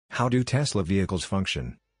How do Tesla vehicles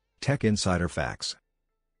function? Tech Insider Facts.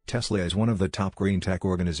 Tesla is one of the top green tech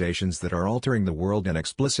organizations that are altering the world and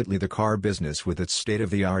explicitly the car business with its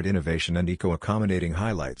state-of-the-art innovation and eco-accommodating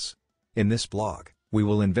highlights. In this blog, we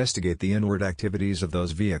will investigate the inward activities of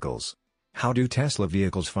those vehicles. How do Tesla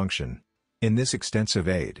vehicles function? In this extensive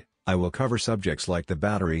aid, I will cover subjects like the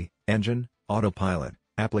battery, engine, autopilot,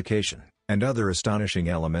 application, and other astonishing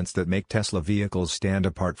elements that make Tesla vehicles stand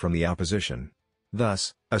apart from the opposition.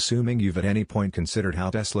 Thus, assuming you've at any point considered how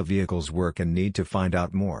Tesla vehicles work and need to find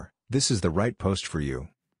out more, this is the right post for you.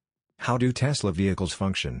 How do Tesla vehicles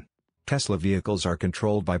function? Tesla vehicles are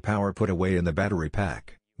controlled by power put away in the battery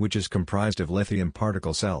pack, which is comprised of lithium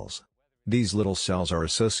particle cells. These little cells are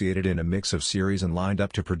associated in a mix of series and lined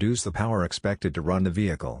up to produce the power expected to run the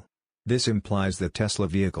vehicle. This implies that Tesla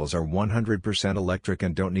vehicles are 100% electric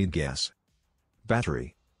and don't need gas.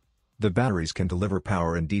 Battery. The batteries can deliver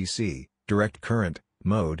power in DC, direct current,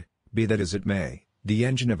 mode, be that as it may. The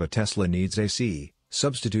engine of a Tesla needs AC,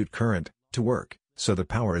 substitute current, to work, so the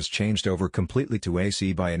power is changed over completely to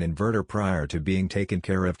AC by an inverter prior to being taken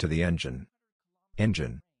care of to the engine.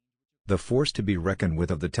 Engine. The force to be reckoned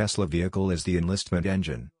with of the Tesla vehicle is the enlistment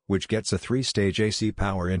engine, which gets a three-stage AC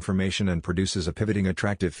power information and produces a pivoting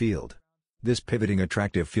attractive field. This pivoting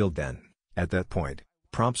attractive field then, at that point,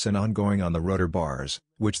 prompts an ongoing on the rotor bars,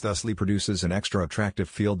 which thusly produces an extra attractive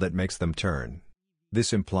field that makes them turn.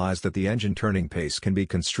 This implies that the engine turning pace can be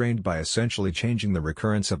constrained by essentially changing the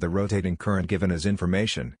recurrence of the rotating current given as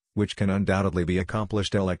information, which can undoubtedly be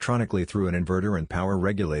accomplished electronically through an inverter and power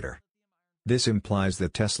regulator. This implies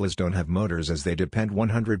that Teslas don't have motors as they depend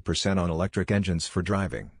 100% on electric engines for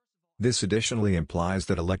driving. This additionally implies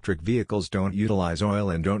that electric vehicles don't utilize oil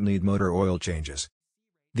and don't need motor oil changes.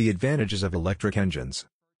 The advantages of electric engines.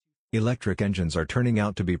 Electric engines are turning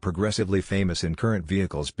out to be progressively famous in current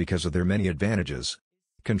vehicles because of their many advantages.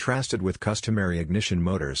 Contrasted with customary ignition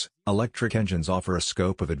motors, electric engines offer a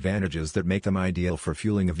scope of advantages that make them ideal for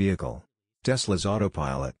fueling a vehicle. Tesla's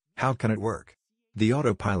autopilot, how can it work? The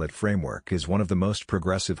autopilot framework is one of the most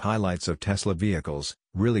progressive highlights of Tesla vehicles,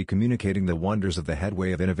 really communicating the wonders of the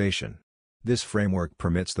headway of innovation. This framework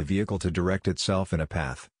permits the vehicle to direct itself in a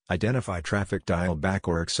path, identify traffic, dial back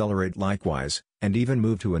or accelerate likewise, and even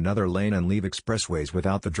move to another lane and leave expressways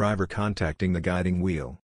without the driver contacting the guiding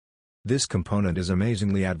wheel. This component is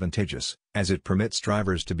amazingly advantageous, as it permits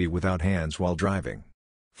drivers to be without hands while driving.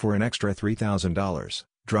 For an extra $3,000,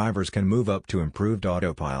 drivers can move up to improved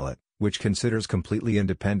autopilot, which considers completely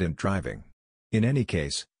independent driving. In any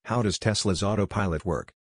case, how does Tesla's autopilot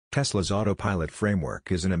work? Tesla's autopilot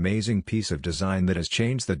framework is an amazing piece of design that has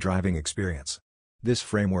changed the driving experience. This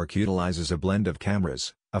framework utilizes a blend of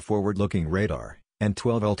cameras, a forward-looking radar, and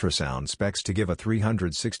 12 ultrasound specs to give a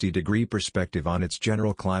 360-degree perspective on its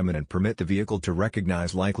general climate and permit the vehicle to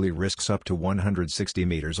recognize likely risks up to 160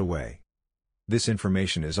 meters away. This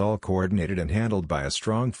information is all coordinated and handled by a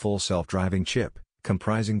strong full self-driving chip,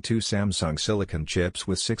 comprising two Samsung silicon chips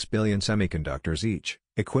with 6 billion semiconductors each,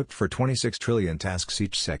 equipped for 26 trillion tasks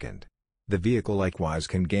each second. The vehicle likewise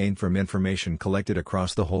can gain from information collected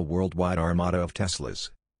across the whole worldwide armada of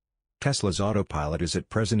Teslas. Tesla's autopilot is at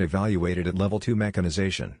present evaluated at level 2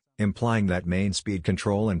 mechanization, implying that main speed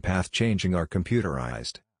control and path changing are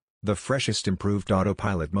computerized. The freshest improved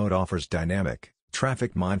autopilot mode offers dynamic,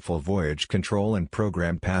 traffic-mindful voyage control and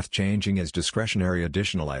program path changing as discretionary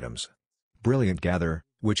additional items. Brilliant Gather,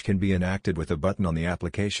 which can be enacted with a button on the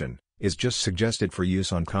application, is just suggested for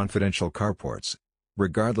use on confidential carports.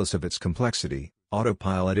 Regardless of its complexity,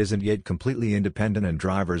 autopilot isn't yet completely independent and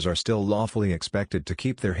drivers are still lawfully expected to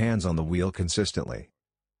keep their hands on the wheel consistently.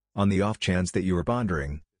 On the off chance that you are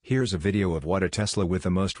pondering, here's a video of what a Tesla with the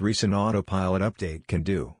most recent autopilot update can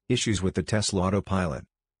do. Issues with the Tesla autopilot.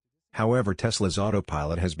 However, Tesla's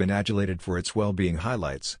autopilot has been adulated for its well-being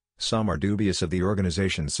highlights. Some are dubious of the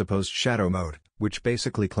organization's supposed shadow mode, which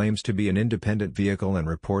basically claims to be an independent vehicle and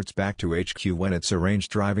reports back to HQ when its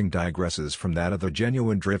arranged driving digresses from that of the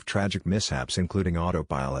genuine drift. Tragic mishaps including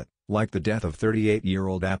autopilot, like the death of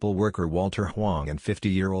 38-year-old Apple worker Walter Huang and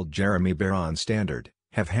 50-year-old Jeremy Barron Standard,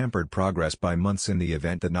 have hampered progress by months in the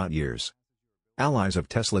event that not years. Allies of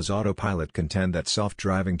Tesla's autopilot contend that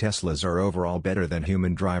self-driving Teslas are overall better than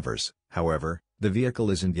human drivers. However, the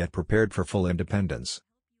vehicle isn't yet prepared for full independence.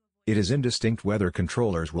 It is indistinct whether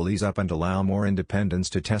controllers will ease up and allow more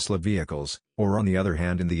independence to Tesla vehicles, or on the other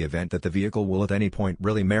hand in the event that the vehicle will at any point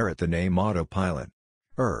really merit the name autopilot.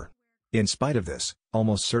 In spite of this,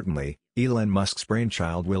 almost certainly, Elon Musk's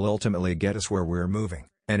brainchild will ultimately get us where we're moving,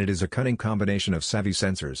 and it is a cunning combination of savvy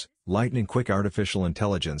sensors, lightning-quick artificial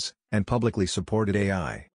intelligence, and publicly supported AI.